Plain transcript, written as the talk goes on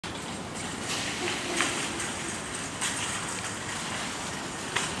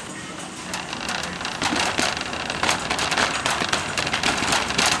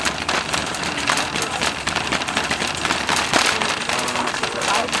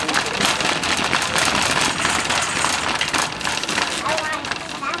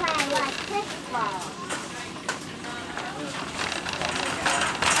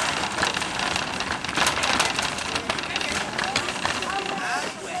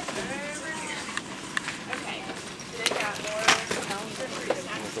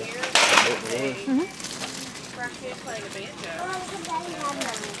the banjo.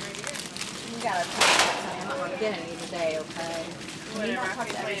 You gotta talk about something. I'm not gonna get any today, okay? Whatever. You don't I talk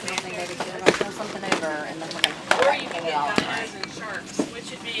can to play every single thing, banjo. baby, because I'm gonna throw something over and then we're gonna Or you can it get all. dinos and sharks, which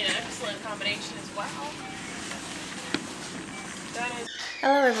would be an excellent combination as well. Dinos.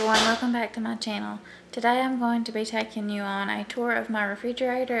 Hello everyone, welcome back to my channel. Today I'm going to be taking you on a tour of my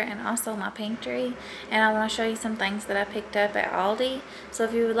refrigerator and also my pantry, and I want to show you some things that I picked up at Aldi. So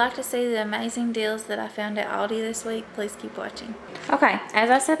if you would like to see the amazing deals that I found at Aldi this week, please keep watching. Okay, as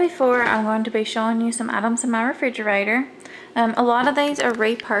I said before, I'm going to be showing you some items in my refrigerator. A lot of these are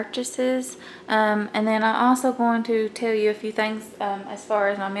repurchases, and then I'm also going to tell you a few things as far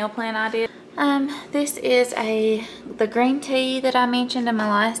as my meal plan I did. This is the green tea that I mentioned in my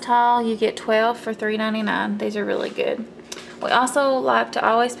last haul. You get 12 for $3.99. These are really good. We also like to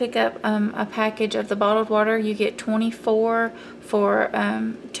always pick up a package of the bottled water. You get 24 for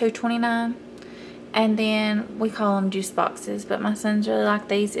 $2.29. And then we call them juice boxes, but my sons really like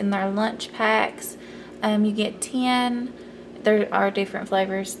these in their lunch packs. You get 10. There are different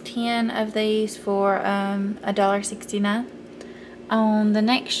flavors. 10 of these for $1.69. On the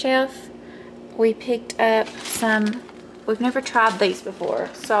next shelf, we picked up some, we've never tried these before,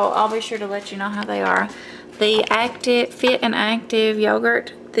 so I'll be sure to let you know how they are. The Fit and Active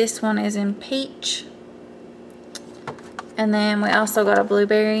yogurt, this one is in peach. And then we also got a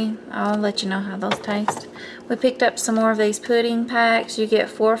blueberry. I'll let you know how those taste. We picked up some more of these pudding packs. You get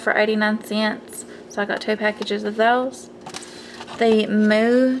 4 for 89 cents. So I got 2 packages of those. The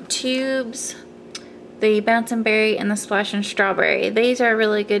Moo tubes, the Bouncing Berry and the Splashing Strawberry. These are a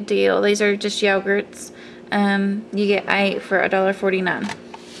really good deal. These are just yogurts. You get 8 for $1.49.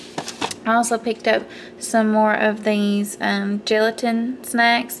 I also picked up some more of these gelatin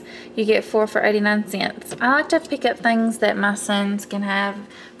snacks. You get 4 for 89 cents. I like to pick up things that my sons can have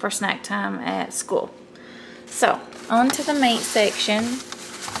for snack time at school. So, on to the meat section.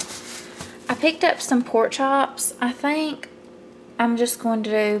 I picked up some pork chops. I think I'm just going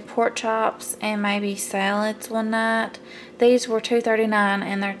to do pork chops and maybe salads one night. These were $2.39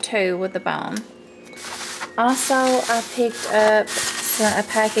 and they're 2 with the bone. Also, I picked up a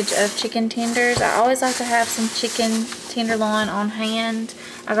package of chicken tenders. I always like to have some chicken tenderloin on hand.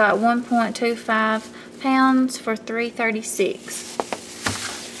 I got 1.25 pounds for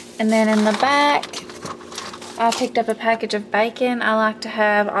 $3.36. And then in the back, I picked up a package of bacon. I like to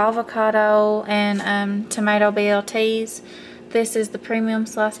have avocado and tomato BLTs. This is the premium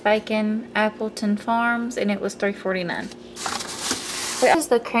sliced bacon, Appleton Farms, and it was $3.49. This is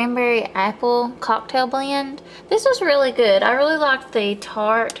the cranberry apple cocktail blend. This was really good. I really liked the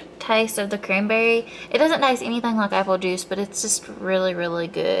tart taste of the cranberry. It doesn't taste anything like apple juice, but it's just really, really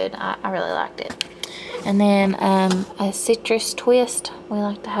good. I really liked it. And then a citrus twist. We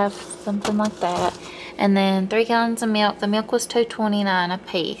like to have something like that. And then 3 gallons of milk. The milk was $2.29 a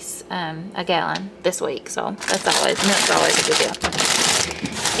piece, a gallon this week. So milk's always a good deal.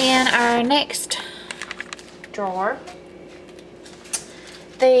 In our next drawer,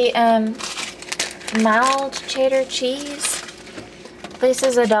 the mild cheddar cheese. This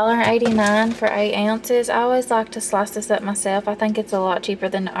is $1.89 for 8 ounces. I always like to slice this up myself. I think it's a lot cheaper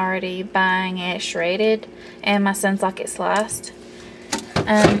than already buying it shredded, and my sons like it sliced.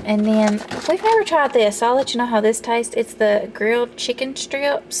 And then we've never tried this, so I'll let you know how this tastes. It's the grilled chicken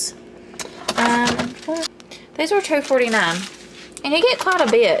strips. These were $2.49, and you get quite a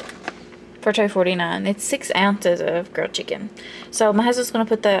bit for $2.49. It's 6 ounces of grilled chicken. So my husband's going to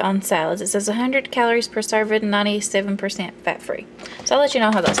put that on salads. It says 100 calories per serving, 97% fat free. So I'll let you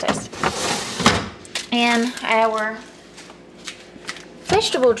know how those taste. And our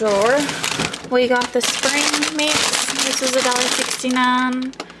vegetable drawer, we got the spring mix. This is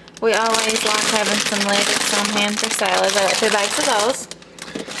 $1.69. We always like having some lettuce on hand for salads. I got 2 bags of those.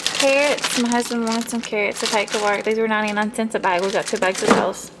 Carrots, my husband wanted some carrots to take to work. These were 99 cents a bag. We got 2 bags of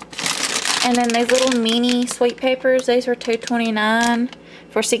those. And then these little mini sweet peppers, these were $2.29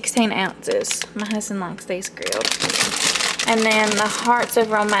 for 16 ounces. My husband likes these grilled. And then the hearts of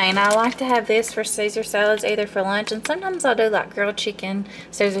romaine. I like to have this for Caesar salads either for lunch, and sometimes I'll do like grilled chicken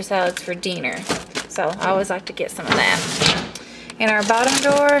Caesar salads for dinner. So I always like to get some of that. In our bottom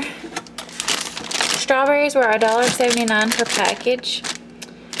drawer, strawberries were $1.79 per package.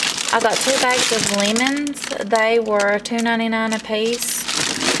 I got 2 bags of lemons. They were $2.99 a piece.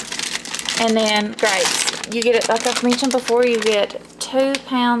 And then grapes. You get it, like I've mentioned before, you get 2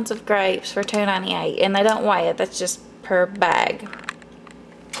 pounds of grapes for $2.98, and they don't weigh it. That's just per bag.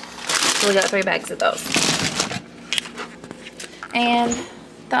 So we got 3 bags of those. And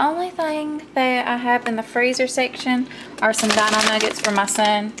the only thing that I have in the freezer section are some dino nuggets for my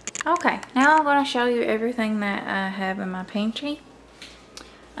son. Okay, now I'm going to show you everything that I have in my pantry.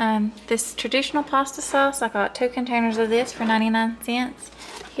 This traditional pasta sauce, I got 2 containers of this for 99 cents.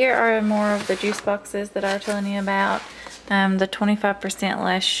 Here are more of the juice boxes that I was telling you about. The 25%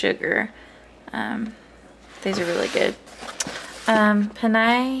 less sugar. These are really good.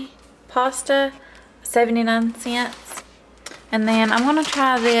 Penne pasta, 79 cents. And then I'm going to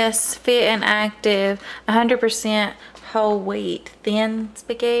try this Fit and Active 100% whole wheat thin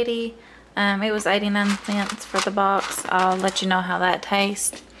spaghetti. It was 89 cents for the box. I'll let you know how that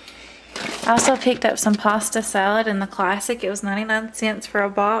tastes. I also picked up some pasta salad in the classic. It was 99 cents for a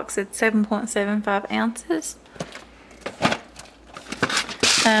box. It's 7.75 ounces.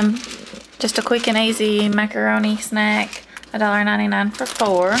 Just a quick and easy macaroni snack, $1.99 for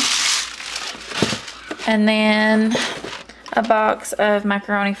 4. And then a box of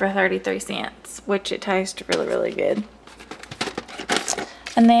macaroni for 33 cents, which it tastes really, really good.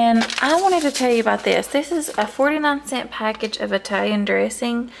 And then I wanted to tell you about this. This is a 49-cent package of Italian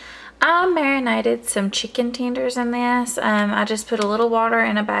dressing. I marinated some chicken tenders in this. I just put a little water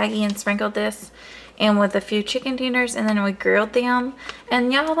in a baggie and sprinkled this in with a few chicken tenders, and then we grilled them.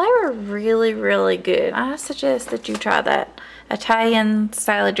 And y'all, they were really, really good. I suggest that you try that Italian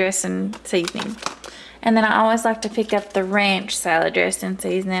salad dressing seasoning. And then I always like to pick up the ranch salad dressing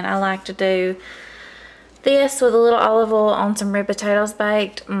seasoning. I like to do this with a little olive oil on some red potatoes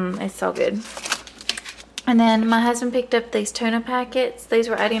baked. It's so good. And then my husband picked up these tuna packets. These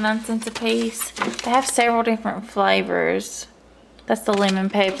were 89 cents a piece. They have several different flavors. That's the lemon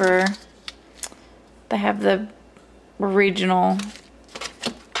pepper. They have the original.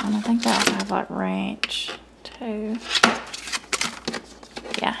 And I think they also have like ranch too.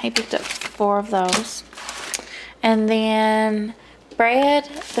 Yeah, he picked up 4 of those. And then bread,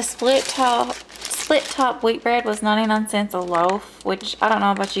 the split top wheat bread was 99 cents a loaf, which I don't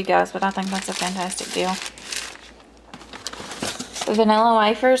know about you guys, but I think that's a fantastic deal. The vanilla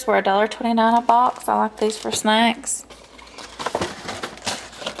wafers were $1.29 a box. I like these for snacks.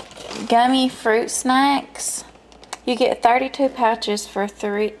 Gummy fruit snacks. You get 32 pouches for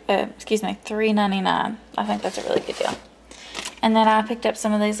 $3.99. I think that's a really good deal. And then I picked up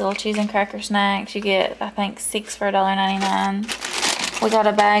some of these little cheese and cracker snacks. You get, I think, 6 for $1.99. We got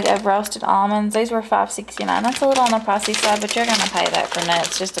a bag of roasted almonds. These were $5.69. That's a little on the pricey side, but you're going to pay that for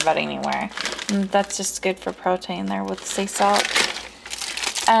nuts just about anywhere. And that's just good for protein there with sea salt.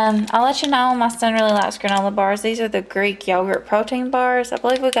 I'll let you know, my son really likes granola bars. These are the Greek yogurt protein bars. I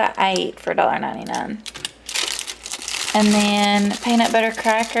believe we got 8 for $1.99. And then peanut butter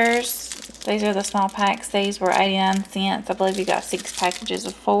crackers. These are the small packs. These were 89 cents. I believe you got 6 packages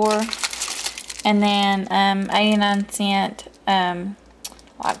of 4. And then 89 cent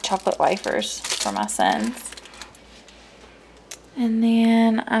like chocolate wafers for my sons. And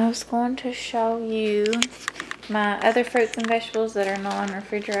then I was going to show you my other fruits and vegetables that are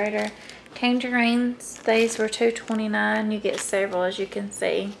non-refrigerator. Tangerines, these were $2.29. You get several, as you can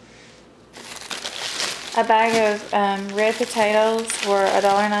see. A bag of red potatoes were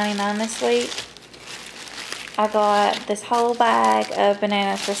 $1.99 this week. I got this whole bag of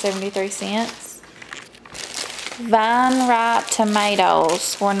bananas for 73 cents. Vine ripe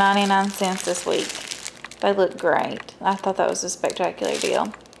tomatoes were 99 cents this week. They look great. I thought that was a spectacular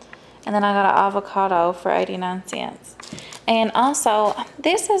deal. And then I got an avocado for 89 cents. And also,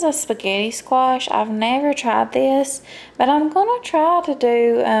 this is a spaghetti squash. I've never tried this, but I'm going to try to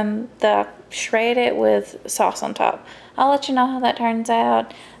do the shred it with sauce on top. I'll let you know how that turns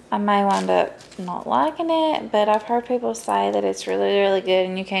out. I may wind up not liking it, but I've heard people say that it's really, really good,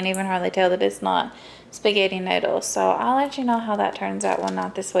 and you can't even hardly tell that it's not spaghetti noodles. So I'll let you know how that turns out one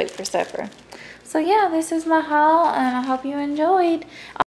night this week for supper. So yeah, this is my haul, and I hope you enjoyed.